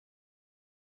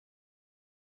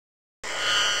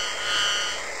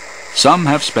Some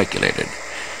have speculated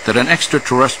that an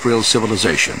extraterrestrial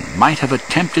civilization might have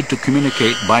attempted to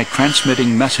communicate by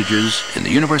transmitting messages in the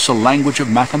universal language of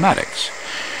mathematics,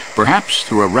 perhaps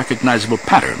through a recognizable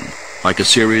pattern like a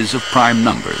series of prime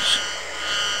numbers.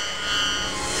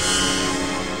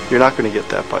 You're not going to get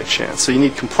that by chance. So you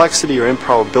need complexity or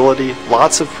improbability,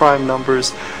 lots of prime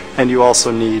numbers, and you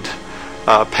also need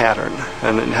a pattern.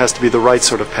 And it has to be the right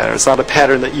sort of pattern. It's not a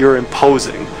pattern that you're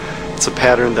imposing. It's a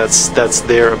pattern that's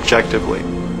there objectively.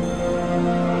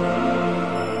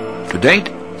 To date,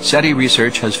 SETI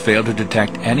research has failed to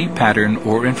detect any pattern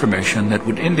or information that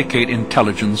would indicate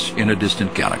intelligence in a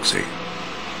distant galaxy.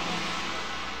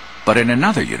 But in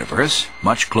another universe,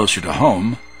 much closer to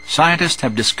home, scientists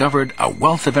have discovered a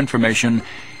wealth of information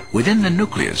within the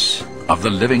nucleus of the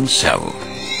living cell.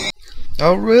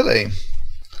 Oh, really?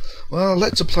 Well,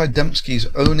 let's apply Dembski's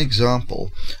own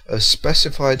example of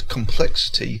specified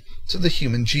complexity to the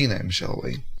human genome, shall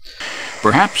we?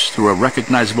 Perhaps through a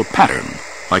recognizable pattern,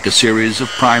 like a series of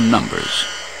prime numbers.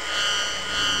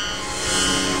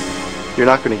 You're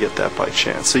not going to get that by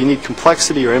chance. So you need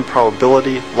complexity or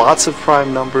improbability, lots of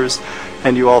prime numbers,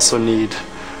 and you also need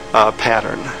a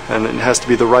pattern. And it has to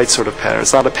be the right sort of pattern.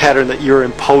 It's not a pattern that you're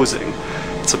imposing.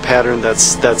 It's a pattern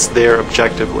that's there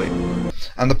objectively.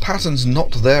 And the pattern's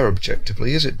not there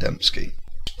objectively, is it, Dembski?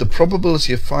 The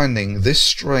probability of finding this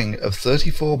string of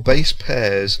 34 base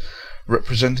pairs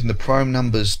representing the prime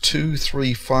numbers 2,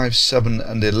 3, 5, 7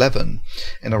 and 11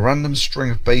 in a random string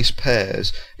of base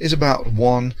pairs is about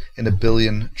 1 in a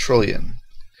billion trillion,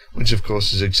 which of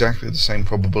course is exactly the same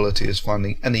probability as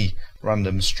finding any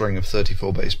random string of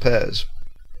 34 base pairs.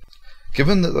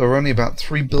 Given that there are only about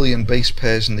 3 billion base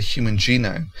pairs in the human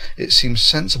genome, it seems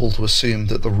sensible to assume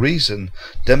that the reason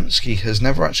Dembski has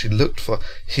never actually looked for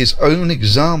his own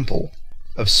example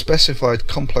of specified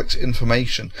complex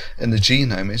information in the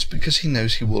genome is because he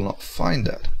knows he will not find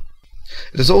it.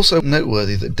 It is also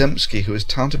noteworthy that Dembski, who is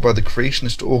touted by the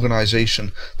creationist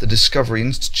organization the Discovery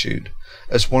Institute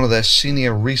as one of their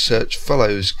senior research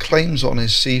fellows, claims on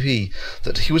his CV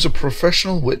that he was a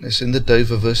professional witness in the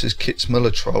Dover versus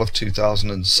Kitzmiller trial of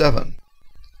 2007.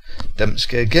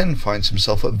 Dembski again finds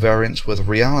himself at variance with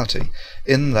reality,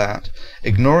 in that,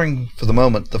 ignoring for the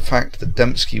moment the fact that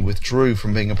Dembski withdrew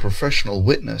from being a professional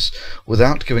witness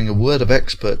without giving a word of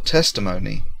expert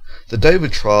testimony, the Dover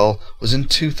trial was in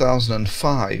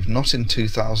 2005, not in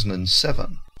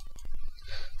 2007.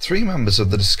 3 members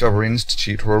of the Discovery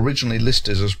Institute were originally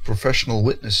listed as professional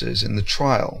witnesses in the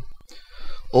trial.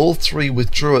 All 3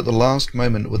 withdrew at the last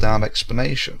moment without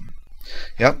explanation.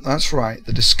 Yep, that's right,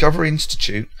 the Discovery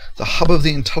Institute, the hub of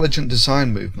the intelligent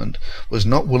design movement, was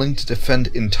not willing to defend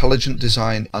intelligent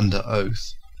design under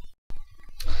oath.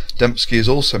 Dembski has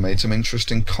also made some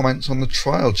interesting comments on the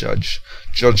trial judge,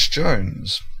 Judge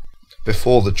Jones.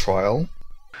 Before the trial,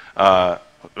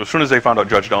 as soon as they found out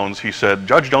Judge Jones, he said,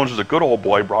 "Judge Jones is a good old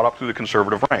boy brought up through the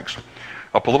conservative ranks,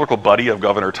 a political buddy of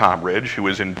Governor Tom Ridge, who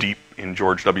was deep in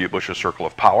George W. Bush's circle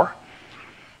of power,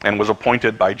 and was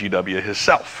appointed by GW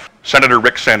himself. Senator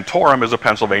Rick Santorum is a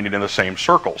Pennsylvanian in the same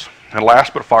circles. And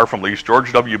last but far from least,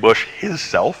 George W. Bush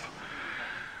himself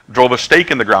drove a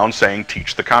stake in the ground saying,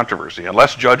 'Teach the controversy.'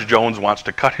 Unless Judge Jones wants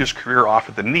to cut his career off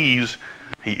at the knees,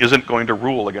 he isn't going to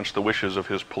rule against the wishes of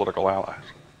his political allies."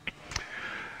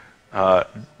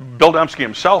 Bill Dembski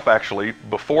himself, actually,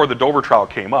 before the Dover trial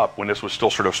came up, when this was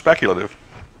still sort of speculative,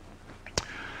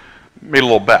 made a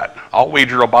little bet. "I'll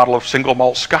wager a bottle of single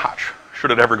malt scotch,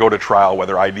 should it ever go to trial,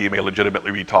 whether ID may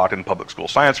legitimately be taught in public school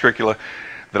science curricula,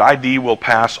 that ID will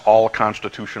pass all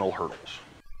constitutional hurdles."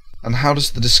 And how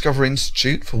does the Discovery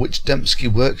Institute, for which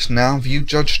Dembski works, now view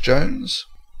Judge Jones?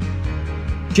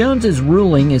 Jones's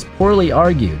ruling is poorly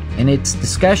argued, and its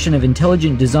discussion of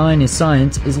intelligent design as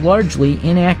science is largely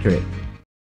inaccurate.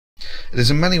 It is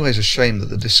in many ways a shame that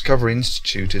the Discovery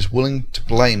Institute is willing to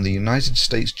blame the United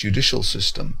States judicial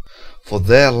system for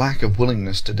their lack of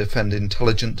willingness to defend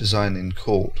intelligent design in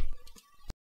court.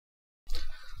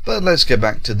 But let's get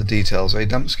back to the details, eh,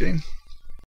 Dembski?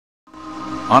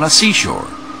 On a seashore,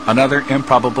 another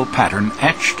improbable pattern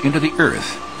etched into the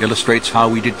earth illustrates how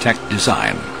we detect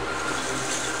design.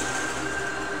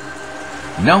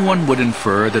 No one would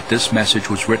infer that this message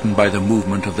was written by the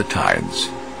movement of the tides.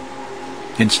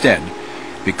 Instead,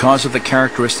 because of the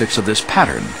characteristics of this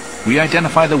pattern, we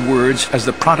identify the words as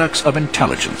the products of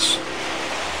intelligence.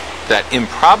 That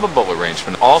improbable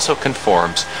arrangement also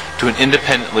conforms to an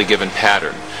independently given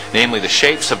pattern, namely the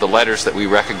shapes of the letters that we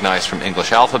recognize from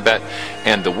English alphabet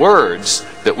and the words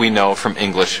that we know from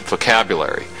English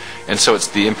vocabulary. And so it's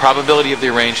the improbability of the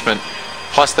arrangement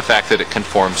plus the fact that it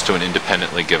conforms to an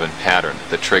independently given pattern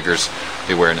that triggers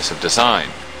the awareness of design.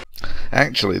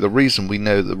 Actually, the reason we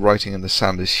know that writing in the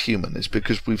sand is human is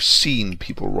because we've seen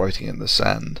people writing in the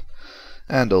sand,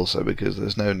 and also because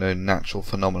there's no known natural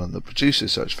phenomenon that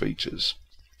produces such features.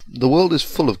 The world is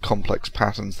full of complex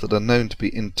patterns that are known to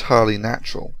be entirely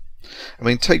natural. I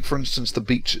mean, take for instance the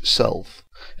beach itself.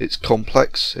 It's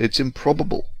complex, it's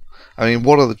improbable. I mean,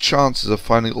 what are the chances of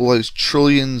finding all those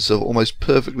trillions of almost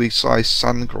perfectly sized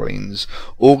sand grains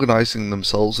organising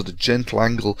themselves at a gentle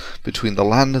angle between the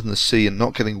land and the sea and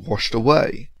not getting washed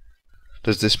away?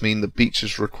 Does this mean that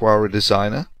beaches require a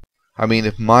designer? I mean,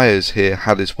 if Myers here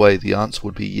had his way, the answer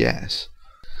would be yes.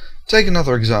 Take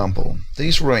another example,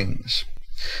 these rings.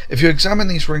 If you examine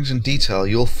these rings in detail,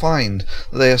 you'll find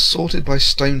that they are sorted by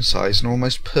stone size and are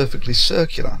almost perfectly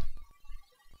circular.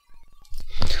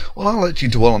 Well, I'll let you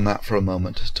dwell on that for a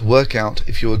moment to work out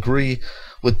if you agree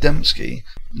with Dembski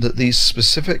that these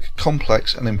specific,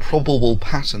 complex and improbable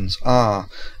patterns are,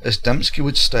 as Dembski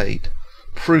would state,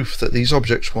 proof that these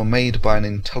objects were made by an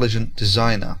intelligent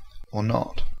designer, or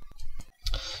not.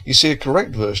 You see, a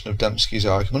correct version of Dembski's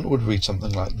argument would read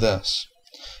something like this.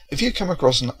 If you come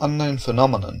across an unknown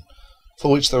phenomenon for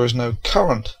which there is no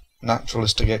current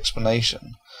naturalistic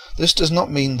explanation, this does not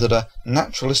mean that a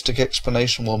naturalistic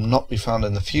explanation will not be found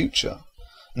in the future,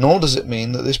 nor does it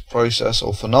mean that this process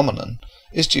or phenomenon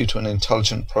is due to an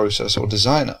intelligent process or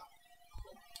designer.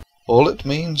 All it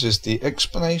means is the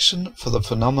explanation for the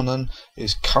phenomenon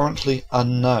is currently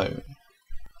unknown.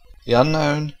 The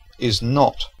unknown is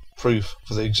not proof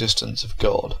for the existence of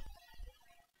God.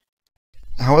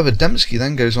 However, Dembski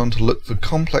then goes on to look for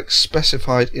complex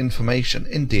specified information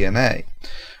in DNA,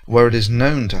 where it is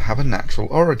known to have a natural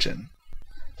origin.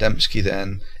 Dembski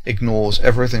then ignores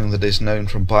everything that is known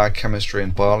from biochemistry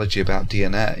and biology about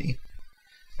DNA,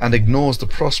 and ignores the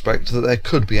prospect that there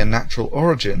could be a natural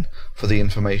origin for the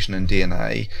information in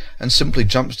DNA, and simply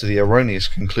jumps to the erroneous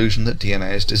conclusion that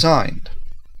DNA is designed.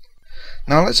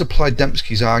 Now let's apply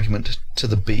Dembski's argument to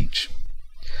the beach.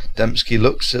 Dembski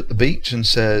looks at the beach and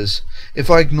says, if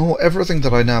I ignore everything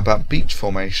that I know about beach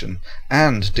formation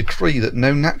and decree that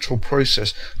no natural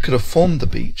process could have formed the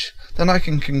beach, then I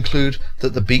can conclude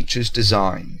that the beach is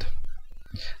designed.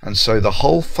 And so the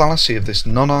whole fallacy of this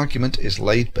non-argument is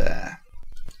laid bare.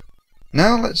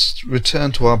 Now let's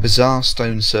return to our bizarre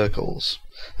stone circles,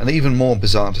 and even more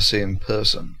bizarre to see in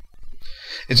person.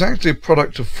 It's actually a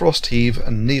product of frost heave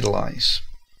and needle ice.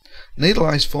 Needle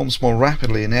ice forms more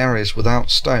rapidly in areas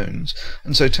without stones,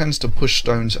 and so tends to push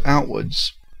stones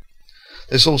outwards.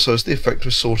 This also has the effect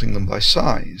of sorting them by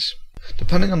size.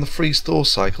 Depending on the freeze-thaw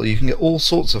cycle, you can get all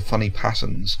sorts of funny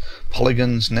patterns,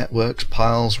 polygons, networks,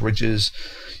 piles, ridges.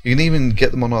 You can even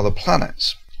get them on other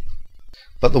planets.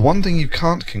 But the one thing you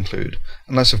can't conclude,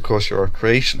 unless of course you're a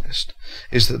creationist,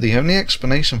 is that the only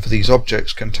explanation for these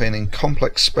objects containing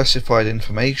complex specified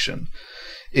information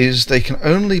is they can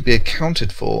only be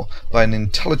accounted for by an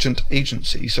intelligent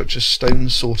agency such as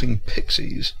stone-sorting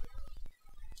pixies.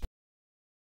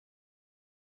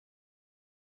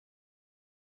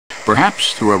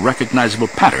 Perhaps through a recognizable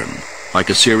pattern, like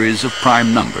a series of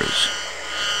prime numbers.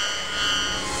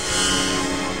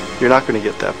 You're not going to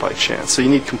get that by chance. So you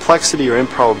need complexity or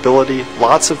improbability,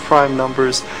 lots of prime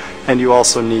numbers, and you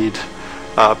also need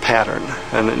a pattern.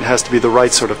 And it has to be the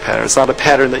right sort of pattern. It's not a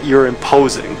pattern that you're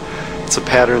imposing. It's a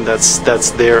pattern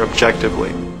that's there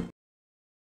objectively.